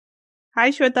Hi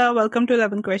Shweta, welcome to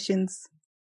 11 Questions.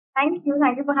 Thank you.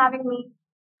 Thank you for having me.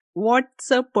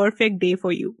 What's a perfect day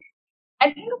for you?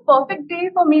 I think a perfect day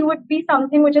for me would be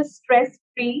something which is stress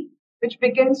free, which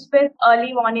begins with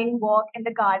early morning walk in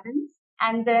the gardens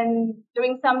and then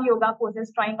doing some yoga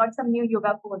poses, trying out some new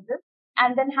yoga poses,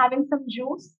 and then having some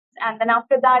juice. And then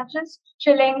after that, just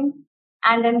chilling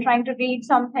and then trying to read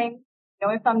something.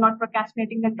 If I'm not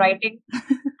procrastinating, then writing.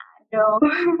 So,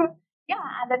 yeah,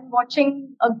 and then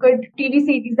watching a good TV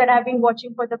series that I've been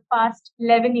watching for the past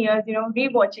 11 years,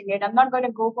 rewatching it. I'm not going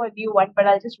to go for a new one, but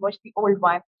I'll just watch the old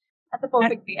one. That's a And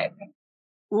perfect day, I think.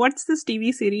 what's this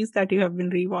TV series that you have been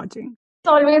rewatching? It's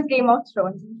always Game of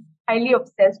Thrones. Highly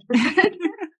obsessed with it.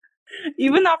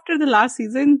 Even after the last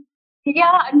season?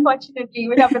 Yeah, unfortunately,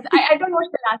 I don't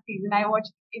watch the last season. I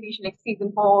watched initially like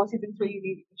season 4, season 3, the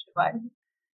initial one.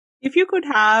 If you could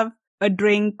have a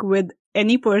drink with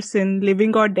any person,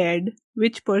 living or dead,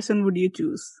 which person would you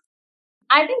choose?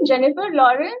 I think Jennifer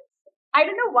Lawrence, I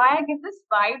don't know why I get this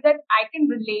vibe that I can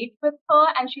relate with her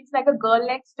and she's like a girl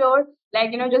next door.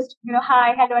 Like, just,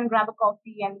 hi, hello, and grab a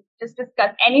coffee and just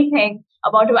discuss anything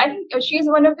about her. I think she's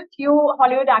one of the few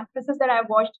Hollywood actresses that I've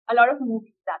watched a lot of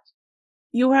movies actually.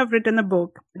 You have written a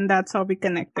book, and that's how we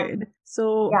connected.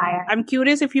 So Yeah, yeah. I'm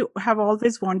curious if you have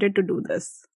always wanted to do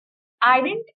this. I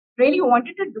didn't really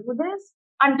wanted to do this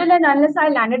until and unless I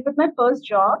landed with my first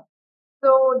job.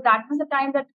 So that was the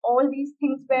time that all these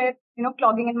things were,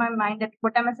 clogging in my mind that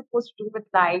what am I supposed to do with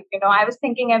life? I was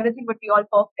thinking everything would be all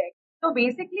perfect. So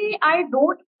basically, I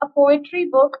wrote a poetry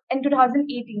book in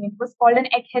 2018. It was called an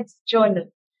Egghead's Journal.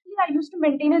 I used to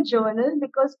maintain a journal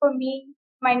because for me,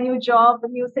 my new job, the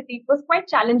new city was quite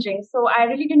challenging. So I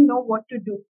really didn't know what to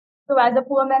do. So as a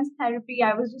poor man's therapy,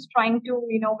 I was just trying to,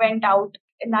 vent out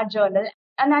in that journal.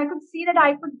 And I could see that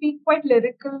I could be quite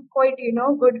lyrical, quite,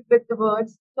 good with the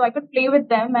words. So I could play with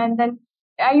them. And then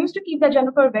I used to keep that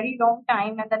journal for a very long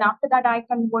time. And then after that, I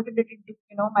converted it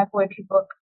into, my poetry book.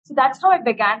 So that's how I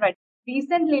began, right?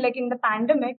 Recently, like in the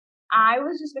pandemic, I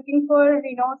was just looking for,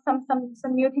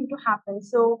 some new thing to happen.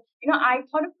 So, I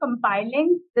thought of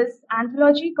compiling this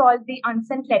anthology called The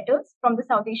Unsent Letters from the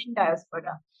South Asian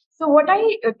Diaspora. So what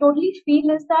I totally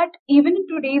feel is that even in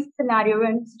today's scenario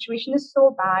when the situation is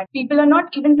so bad, people are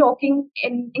not even talking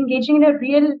and engaging in a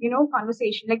real,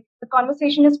 conversation. Like the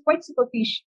conversation is quite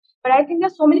superficial. But I think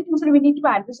there's so many things that we need to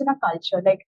address in our culture.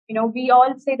 Like, we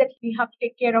all say that we have to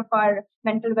take care of our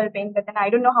mental well-being, but then I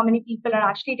don't know how many people are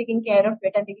actually taking care of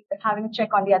it and having a check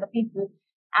on the other people.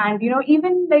 And,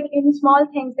 even like in small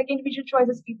things, like individual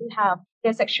choices people have,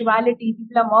 their sexuality,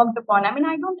 people are mocked upon. I mean,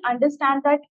 I don't understand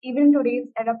that even in today's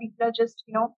era, people are just,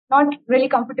 not really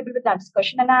comfortable with that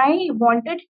discussion. And I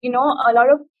wanted, a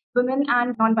lot of women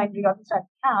and non-binary audience that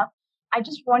we have, I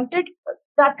just wanted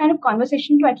that kind of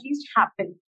conversation to at least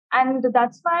happen. And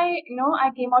that's why,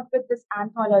 I came out with this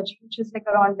anthology, which is like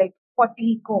around like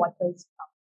 40 co-authors.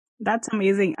 That's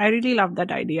amazing. I really love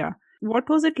that idea. What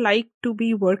was it like to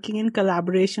be working in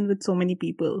collaboration with so many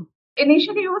people?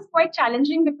 Initially, it was quite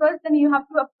challenging because then you have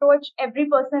to approach every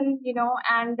person,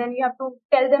 and then you have to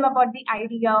tell them about the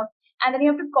idea. And then you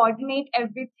have to coordinate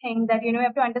everything that, you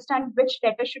have to understand which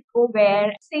letter should go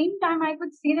where. Same time, I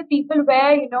could see that people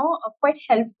were, quite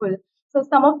helpful. So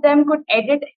some of them could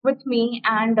edit with me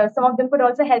and some of them could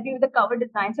also help me with the cover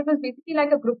design. So it was basically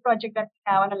like a group project that we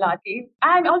have on a large scale.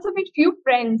 I also made few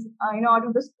friends, out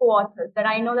of the co-authors that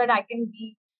I know that I can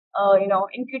be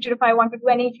in future, if I want to do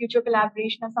any future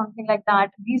collaboration or something like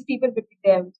that, these people would be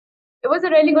there. It was a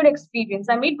really good experience.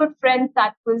 I made good friends.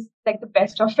 That was like the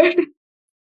best of it.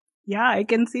 Yeah, I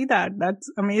can see that.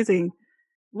 That's amazing.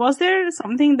 Was there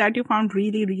something that you found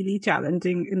really, really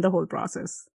challenging in the whole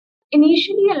process?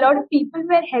 Initially, a lot of people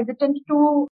were hesitant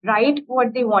to write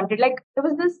what they wanted. Like there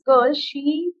was this girl,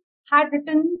 she had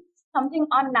written something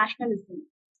on nationalism.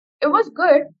 It was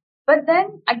good, but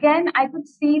then again, I could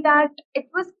see that it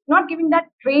was not giving that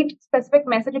great specific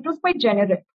message. It was quite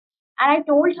generic. And I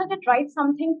told her that write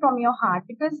something from your heart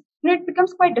because it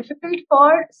becomes quite difficult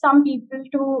for some people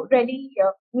to really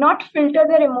not filter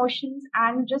their emotions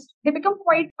and just they become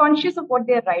quite conscious of what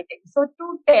they're writing. So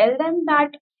to tell them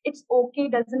that it's okay,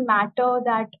 doesn't matter,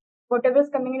 that whatever is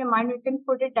coming in your mind, you can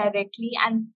put it directly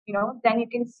and then you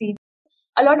can see.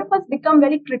 A lot of us become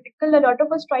very critical. A lot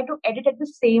of us try to edit at the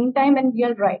same time when we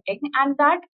are writing, and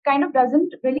that kind of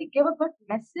doesn't really give a good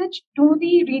message to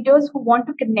the readers who want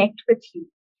to connect with you.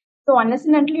 So unless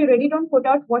and until you really don't put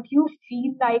out what you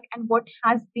feel like and what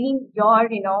has been your,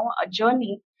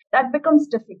 journey, that becomes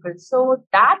difficult. So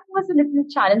that was a little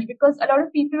challenge because a lot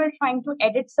of people were trying to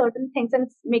edit certain things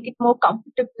and make it more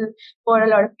comfortable for a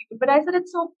lot of people. But I said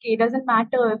it's okay. It doesn't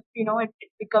matter if, it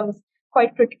becomes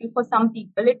quite critical for some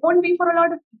people. It won't be for a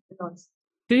lot of people also.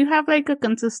 Do you have like a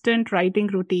consistent writing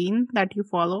routine that you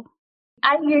follow?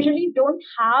 I usually don't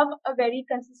have a very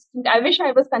consistent, I wish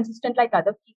I was consistent like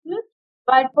other people.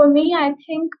 But for me, I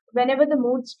think whenever the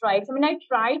mood strikes, I mean, I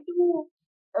try to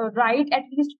write at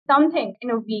least something in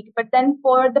a week. But then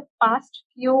for the past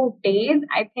few days,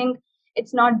 I think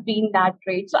it's not been that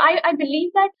great. So I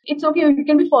believe that it's okay. You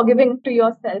can be forgiving to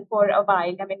yourself for a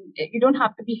while. I mean, you don't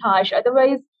have to be harsh.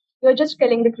 Otherwise, you're just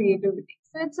killing the creativity.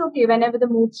 So it's okay. Whenever the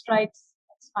mood strikes,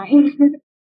 it's fine.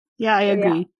 Yeah, I So, yeah.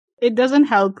 agree. It doesn't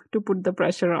help to put the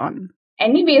pressure on.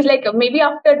 Anyways, like maybe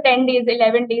after 10 days,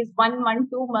 11 days, 1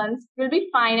 month, 2 months, you'll be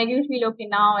fine. Like you'll feel okay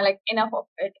now, like enough of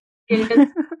it. Guilt is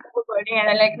overburdening. And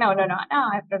I'm like, no, now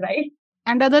I have to write.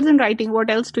 And other than writing,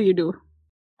 what else do you do?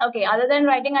 Okay, other than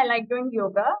writing, I like doing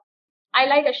yoga. I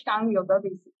like Ashtanga yoga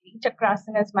basically.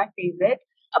 Chakrasana is my favorite.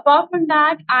 Apart from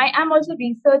that, I am also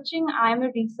researching. I am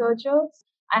a researcher.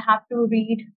 I have to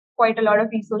read quite a lot of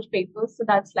research papers. So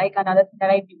that's like another thing that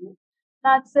I do.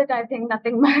 That's it. I think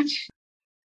nothing much.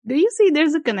 Do you see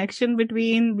there's a connection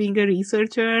between being a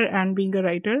researcher and being a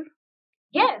writer?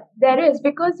 Yes, there is,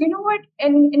 because you know what?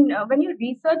 In when you're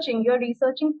researching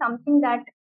something that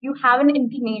you have an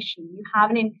inclination, you have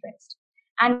an interest,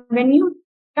 and when you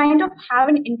kind of have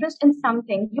an interest in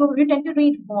something, you tend to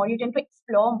read more, you tend to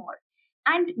explore more,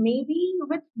 and maybe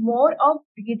with more of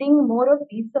reading, more of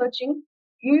researching,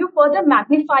 you further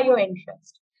magnify your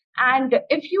interest. And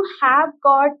if you have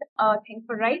got a thing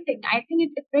for writing, I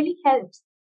think it really helps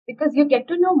because you get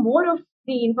to know more of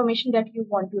the information that you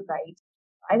want to write.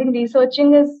 I think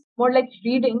researching is more like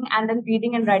reading, and then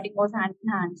reading and writing goes hand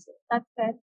in hand. So that's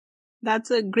it.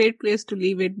 That's a great place to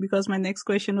leave it because my next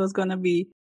question was going to be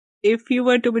if you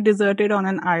were to be deserted on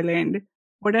an island,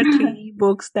 what are 3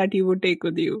 books that you would take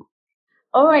with you?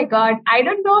 Oh my God. I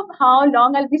don't know how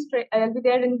long I'll be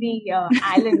there in the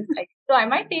island. Like, so I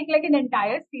might take like an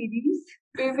entire series,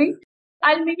 maybe.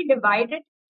 I'll maybe divide it.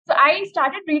 So I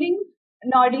started reading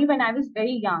Noddy when I was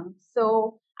very young.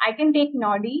 So I can take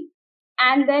Noddy.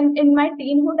 And then in my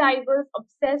teenhood, I was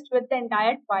obsessed with the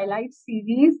entire Twilight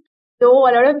series. Though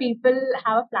a lot of people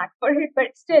have a flack for it,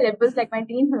 but still, it was like my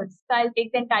teenhood. So I'll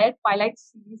take the entire Twilight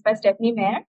series by Stephanie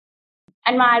Meyer.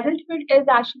 And my adulthood is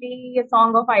actually a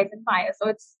Song of Ice and Fire. So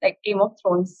it's like Game of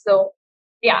Thrones. So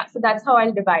yeah, so that's how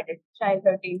I'll divide it.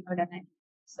 Childhood, teenhood, and then.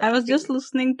 So, I was just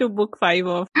listening to book 5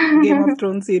 of Game of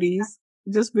Thrones series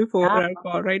just before our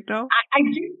call right now.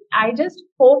 I just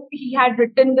hope he had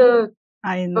written the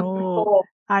I book know. before.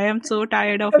 I am so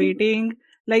tired of waiting.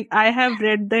 Like I have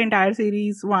read the entire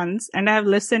series once and I have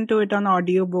listened to it on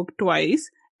audiobook twice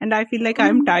and I feel like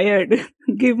I'm tired.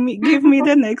 give me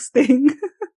the next thing.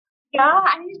 Yeah,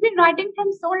 and he's been writing from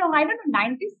so long. I don't know,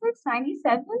 96,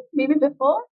 97, maybe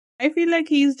before. I feel like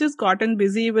he's just gotten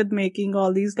busy with making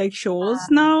all these like shows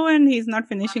now and he's not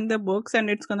finishing the books and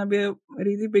it's gonna be a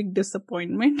really big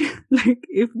disappointment. Like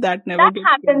if that never That gets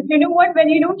happens. done. You know what? When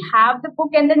you don't have the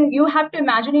book and then you have to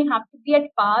imagine you have to be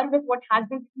at par with what has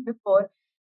been written before.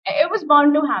 It was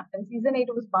bound to happen. Season 8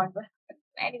 was bound to happen.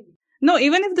 Anyway. No,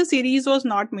 even if the series was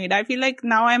not made, I feel like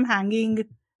now I'm hanging.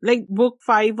 Like book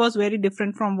 5 was very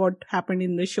different from what happened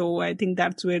in the show. I think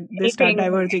that's where they start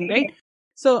diverging, right?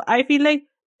 So I feel like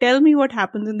tell me what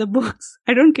happens in the books.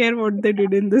 I don't care what they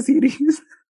did in the series.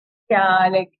 Yeah,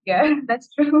 that's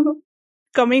true.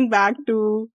 Coming back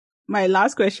to my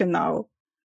last question now.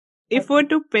 If we were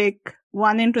to pick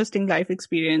one interesting life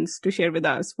experience to share with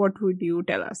us, what would you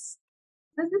tell us?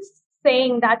 This is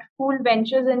saying that fool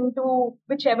ventures into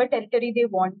whichever territory they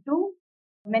want to.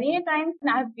 Many a times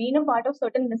I've been a part of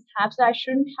certain mishaps that I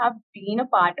shouldn't have been a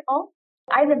part of.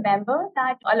 I remember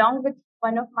that along with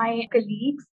one of my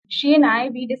colleagues, she and I,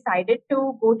 we decided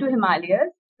to go to Himalayas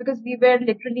because we were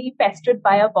literally pestered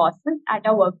by our bosses at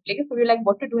our workplace. So we were like,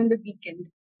 what to do in the weekend?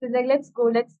 So like, let's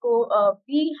go.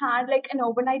 We had like an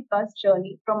overnight bus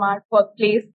journey from our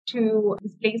workplace to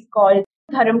this place called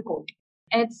Dharamkot.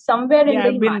 And it's somewhere in the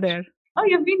I've been there. Oh,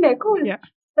 you've been there. Cool. Yeah.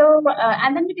 So,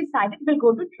 and then we decided we'll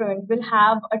go to Trent. We'll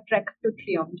have a trek to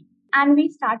Triumph. And we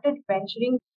started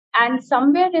venturing. And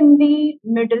somewhere in the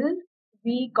middle,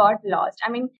 we got lost. I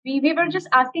mean, we were just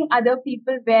asking other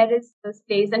people, where is this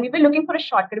place? And we were looking for a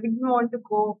shortcut. We didn't want to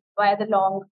go via the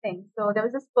long thing. So there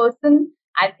was this person,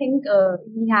 I think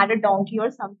he had a donkey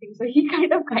or something. So he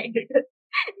kind of guided us.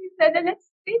 He said, let's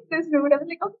take this route. I was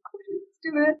like, oh, cool, let's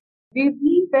do it.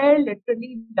 We were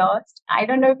literally lost. I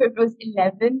don't know if it was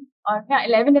 11 or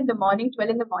 11 in the morning,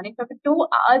 12 in the morning. For 2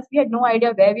 hours, we had no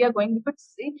idea where we are going. We could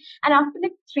see. And after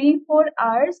like 3-4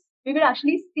 hours, we could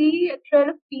actually see a trail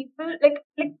of people, like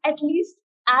at least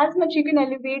as much you can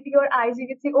elevate your eyes, you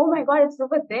can say, oh my God, it's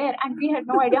over there. And we had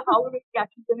no idea how we were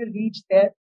actually going to reach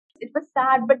there. It was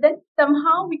sad, but then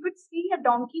somehow we could see a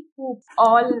donkey poops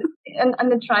all on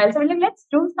the trial. So we're like, let's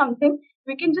do something.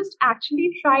 We can just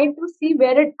actually try to see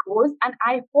where it goes. And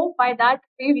I hope by that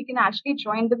way we can actually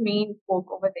join the main folk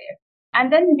over there.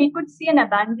 And then we could see an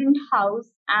abandoned house,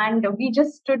 and we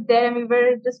just stood there and we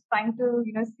were just trying to,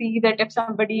 see that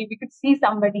if we could see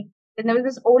somebody. Then there was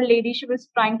this old lady, she was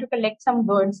trying to collect some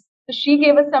birds. So she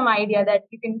gave us some idea that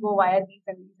you can go via these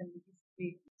and these and these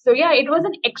ways. So yeah, it was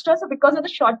an extra. So because of the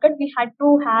shortcut, we had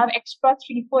to have extra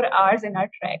 3-4 hours in our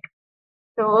trek.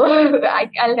 So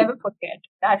I'll never forget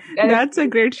that. That's a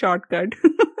great shortcut.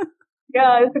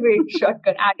 Yeah, it's a great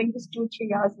shortcut. Adding just 2-3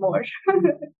 hours more.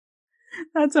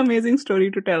 That's an amazing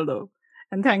story to tell, though.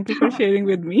 And thank you for sharing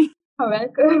with me. You're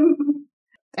welcome.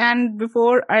 And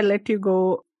before I let you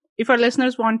go, if our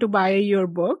listeners want to buy your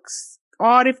books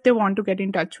or if they want to get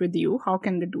in touch with you, how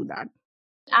can they do that?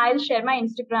 I'll share my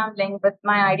Instagram link with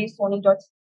my ID Sony.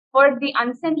 For the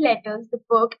Unsent Letters, the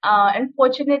book,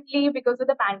 unfortunately, because of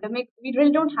the pandemic, we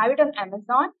really don't have it on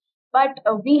Amazon, but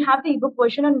we have the ebook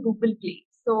version on Google Play.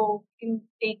 So you can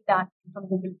take that from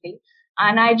Google Play.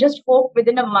 And I just hope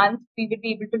within a month we will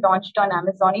be able to launch it on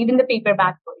Amazon, even the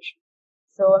paperback version.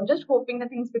 So I'm just hoping that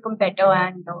things become better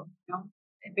and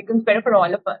it becomes better for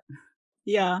all of us.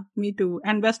 Yeah, me too.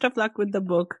 And best of luck with the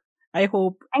book. I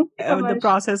hope so the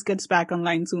process gets back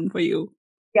online soon for you.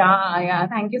 Yeah.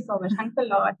 Thank you so much. Thanks a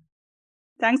lot.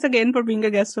 Thanks again for being a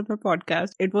guest on my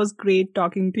podcast. It was great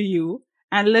talking to you.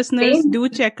 And listeners, do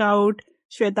check out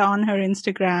Shweta on her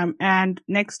Instagram. And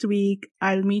next week,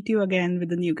 I'll meet you again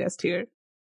with a new guest here.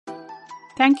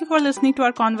 Thank you for listening to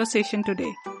our conversation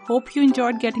today. Hope you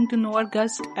enjoyed getting to know our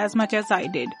guest as much as I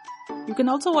did. You can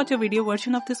also watch a video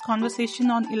version of this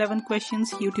conversation on 11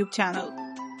 Questions YouTube channel.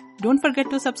 Don't forget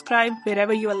to subscribe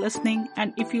wherever you are listening.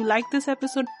 And if you like this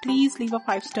episode, please leave a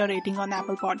 5-star rating on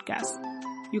Apple Podcasts.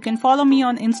 You can follow me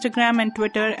on Instagram and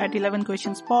Twitter at 11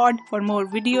 Questions Pod for more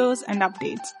videos and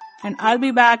updates. And I'll be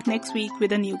back next week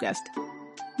with a new guest.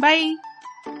 Bye!